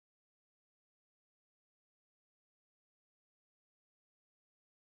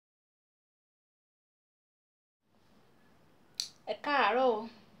ẹ káàárọ̀ o.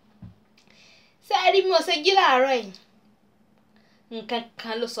 Ṣé ẹ rí bí mo ṣe jí láàárọ̀ yìí? Nǹkan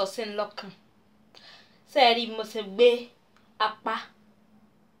kan ló sọ sí mi lọ́kàn. Ṣé ẹ rí bí mo ṣe gbé apá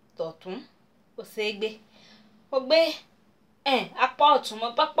tọ̀tún ó ṣe é gbé. Mo gbé apá ọ̀tún, mo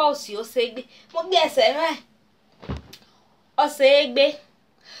pápá òsì ó ṣe é gbé. Mo gbé ẹsẹ̀ náà ó ṣe é gbé.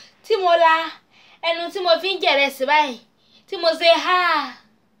 Tí mo la ẹnu tí mo fi ń jẹ̀rẹ̀sì báyìí, tí mo ṣe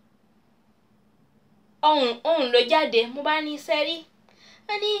ohùn ló jáde. Mo bá ní sẹ́rí.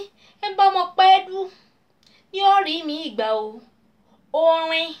 Wọ́n ní ẹ bá ọmọ pẹ́ dú ní ọ̀rí mi ìgbà o.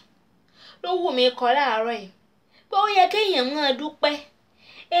 Orin ló wù mí kọ láàárọ̀ yìí. Pé ó yẹ kéèyàn máa dúpẹ́.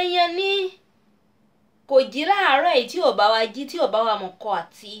 Èèyàn ní kò jí láàárọ̀ yìí tí ò bá wa jí, tí ò bá wa mọ̀kọ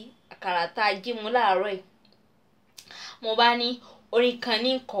àti àkàrà tá a jí mu láàárọ̀ yìí. Mo bá ní orin kan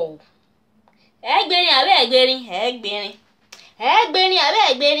ní kọ̀ o. Ẹ gbérin àbẹ́ ẹ gbérin, ẹ gbérin. Ẹ gbérin àbẹ́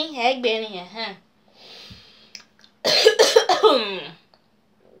ẹ gbérin, ẹ gbérin.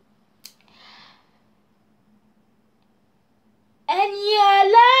 Ẹni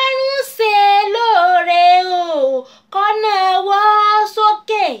Ọlọ́run ṣe lóore o, kọ́nà wọ́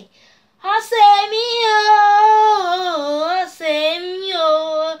sókè. Ó ṣe mí o, ó ṣe mí o.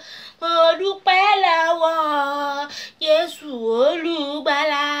 Mo dúpẹ́ lọ́wọ́ Jésù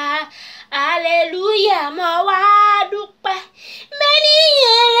Olùgbàlà. Hallelujah, mo wá dúpẹ́. Bẹ́ẹ̀ni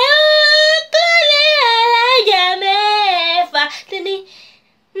yẹ̀rẹ̀ ó kọ́lé alájà mẹ́fà.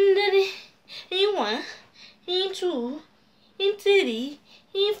 In 1, in 2, in 3,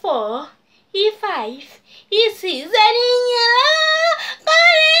 in 4, in 5, in 6. Ẹni yẹ̀rẹ̀ ó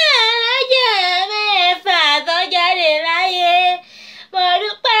kọ́lé alájà mẹ́fà tó jáde láyé. Mo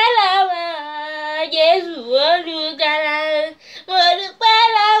dúpẹ́ lọ́wọ́ Jésù Olùgbàlà. Mo dúpẹ́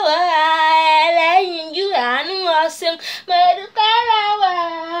lọ́wọ́ ẹlẹ́yinjú àánú ọ̀sẹ̀. Mo dúpẹ́ lọ́wọ́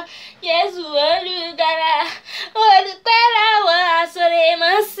Jésù Olùgbàlà. Mo dúpẹ́ lọ́wọ́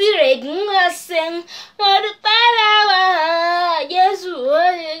àsọ̀rèmọ́sìrègùn ọ̀sẹ̀. Mo dúpẹ́ lọ́wọ́ Jésù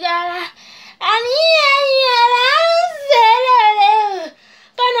Olùgbàlà. Àní ẹ̀yin Ọlọ́run ṣe lóore o,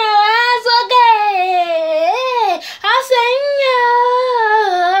 kọ́nà wá sókè. Ọ̀sẹ̀ ń yọ,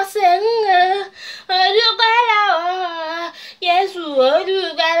 ọ̀sẹ̀ ń yọ. Mo dúpẹ́ lọ́wọ́ Jésù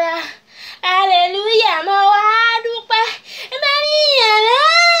Olùgbàlà. Hallelujah, mo wá dúpẹ́. Bẹ́ẹ̀ni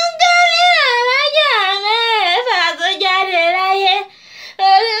Ọlọ́run kọ́lé alájà mẹ́fà tó jáde láyé. Mo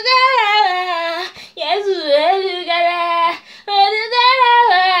dúpẹ́ lọ́wọ́ Jésù Olùgbàlà. Mo dúpẹ́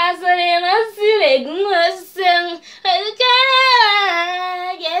lọ́wọ́ àsọ̀rèmọ́sìrègùn ọ̀sẹ̀. Mo dúpẹ́ lọ́wọ́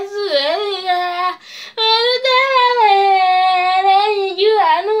Jésù Olùgbàlà. Mo dúpẹ́ lọ́wọ́ ẹlẹ́yinjú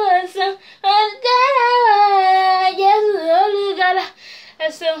àánú ọ̀sẹ̀. Mo dúpẹ́ lọ́wọ́ Jésù Olùgbàlà. Ẹ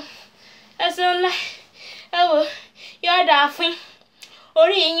ṣeun ńlá. Ẹ wò yóò dáa fún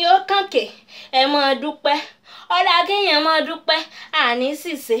orí yín ó kànkè. Ẹ máa dúpẹ́. Ó dáa kéèyàn máa dúpẹ́. Àní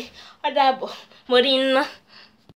ṣìṣe. Ó dàbọ̀. Mo rí iná.